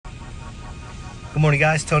Good morning,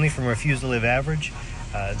 guys. Tony from Refuse to Live Average,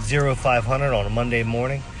 0500 on a Monday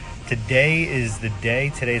morning. Today is the day.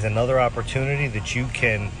 Today's another opportunity that you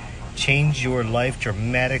can change your life,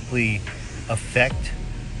 dramatically affect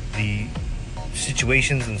the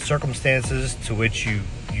situations and circumstances to which you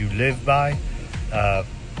live by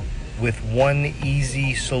with one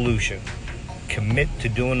easy solution. Commit to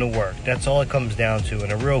doing the work. That's all it comes down to.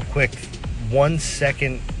 And a real quick 1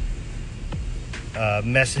 second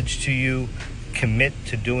message to you: commit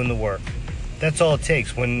to doing the work. That's all it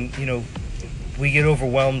takes. When we get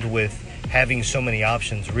overwhelmed with having so many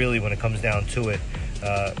options, really, when it comes down to it,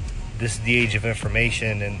 this is the age of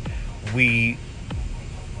information, and we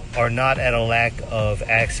are not at a lack of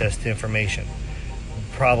access to information.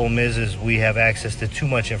 Problem is we have access to too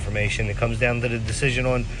much information. It comes down to the decision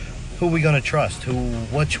on who we're going to trust,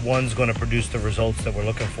 which one's going to produce the results that we're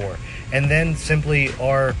looking for, and then simply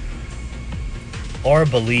our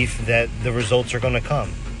belief that the results are going to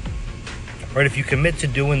come. Right? If you commit to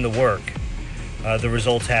doing the work, the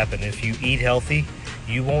results happen. If you eat healthy,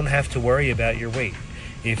 you won't have to worry about your weight.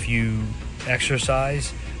 If you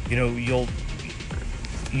exercise, you'll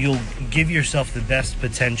give yourself the best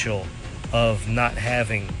potential of not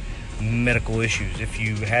having medical issues. If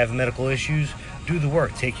you have medical issues, do the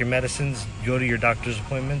work. Take your medicines, go to your doctor's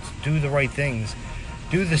appointments, do the right things.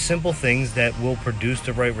 Do the simple things that will produce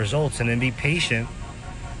the right results, and then be patient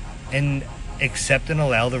and accept and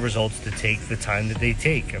allow the results to take the time that they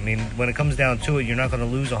take. I mean, when it comes down to it, you're not going to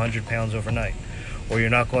lose 100 pounds overnight, or you're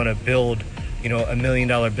not going to build $1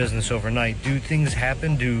 million business overnight. Do things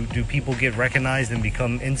happen? Do people get recognized and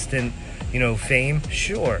become instant fame?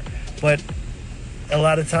 Sure. But a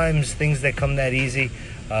lot of times things that come that easy,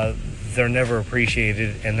 they're never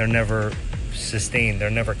appreciated, and they're never sustained. They're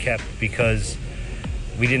never kept, because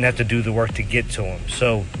we didn't have to do the work to get to them.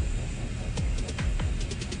 So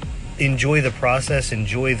enjoy the process,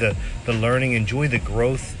 enjoy the learning, enjoy the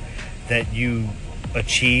growth that you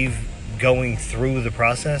achieve going through the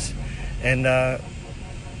process, and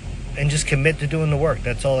just commit to doing the work.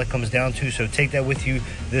 That's all it comes down to. So take that with you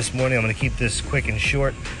this morning. I'm going to keep this quick and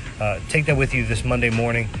short. Take that with you this Monday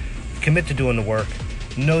morning. Commit to doing the work.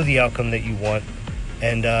 Know the outcome that you want,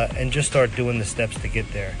 and just start doing the steps to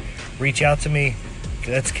get there. Reach out to me.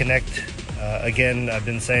 Let's connect. Again, I've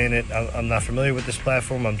been saying it. I'm not familiar with this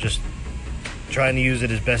platform. I'm just trying to use it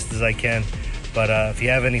as best as I can. But if you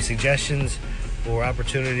have any suggestions or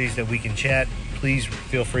opportunities that we can chat, please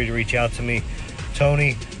feel free to reach out to me.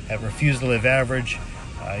 Tony at Refuse to Live Average.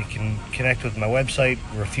 You can connect with my website,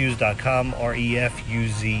 refuse.com,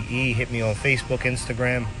 REFUZE. Hit me on Facebook,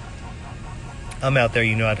 Instagram. I'm out there.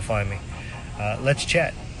 You know how to find me. Let's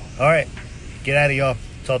chat. All right. Get out of y'all.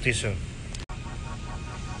 Talk to you soon.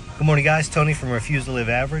 Good morning, guys. Tony from Refuse to Live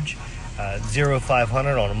Average,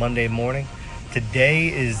 0500 on a Monday morning. Today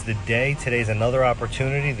is the day. Today's another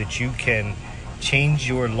opportunity that you can change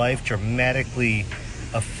your life, dramatically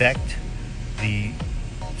affect the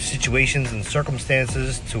situations and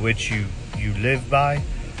circumstances to which you live by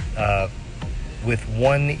with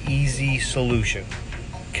one easy solution.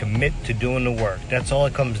 Commit to doing the work. That's all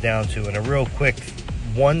it comes down to. And a real quick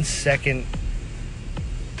 1 second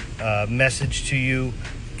message to you: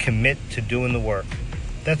 commit to doing the work.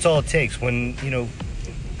 That's all it takes. When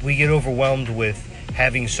we get overwhelmed with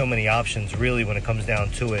having so many options, really, when it comes down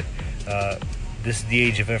to it, this is the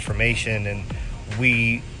age of information, and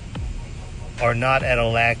we are not at a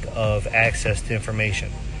lack of access to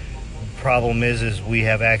information. Problem is we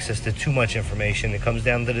have access to too much information. It comes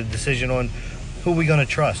down to the decision on who we're going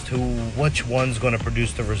to trust, which one's going to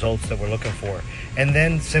produce the results that we're looking for, and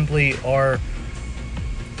then simply our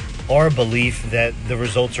belief that the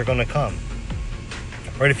results are going to come.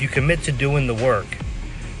 Right? If you commit to doing the work,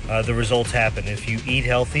 the results happen. If you eat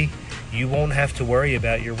healthy, you won't have to worry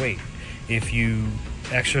about your weight. If you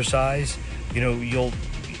exercise, you'll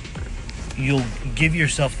give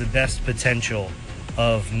yourself the best potential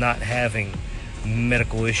of not having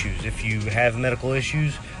medical issues. If you have medical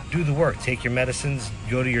issues, do the work. Take your medicines,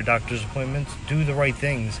 go to your doctor's appointments, do the right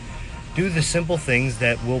things. Do the simple things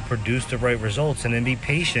that will produce the right results, and then be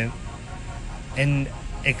patient and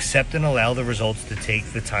accept and allow the results to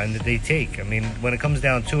take the time that they take. I mean, when it comes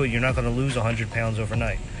down to it, you're not going to lose 100 pounds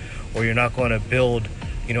overnight, or you're not going to build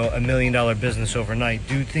 $1 million business overnight.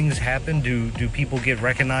 Do things happen? Do people get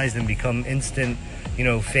recognized and become instant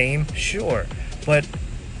fame? Sure. But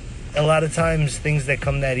a lot of times things that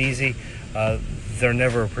come that easy, they're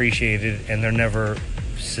never appreciated, and they're never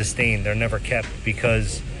sustained. They're never kept,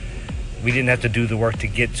 because we didn't have to do the work to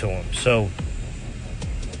get to them. So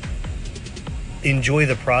enjoy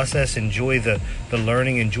the process, enjoy the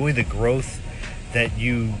learning, enjoy the growth that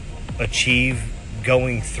you achieve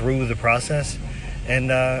going through the process, and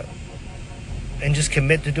just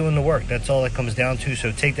commit to doing the work. That's all it comes down to.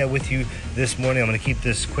 So take that with you this morning. I'm going to keep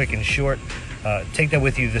this quick and short. Take that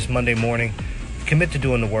with you this Monday morning. Commit to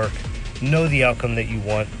doing the work. Know the outcome that you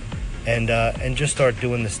want, and just start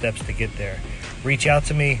doing the steps to get there. Reach out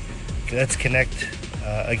to me. Let's connect.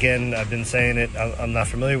 Again, I've been saying it. I'm not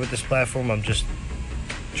familiar with this platform. I'm just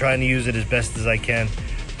trying to use it as best as I can.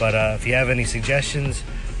 But if you have any suggestions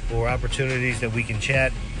or opportunities that we can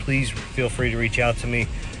chat, please feel free to reach out to me.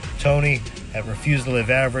 Tony at Refuse to Live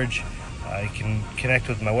Average. You can connect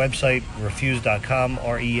with my website, refuse.com,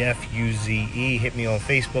 REFUZE. Hit me on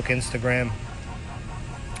Facebook, Instagram.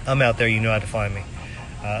 I'm out there. You know how to find me.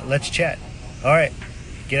 Let's chat. All right.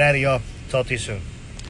 Get out of y'all. Talk to you soon.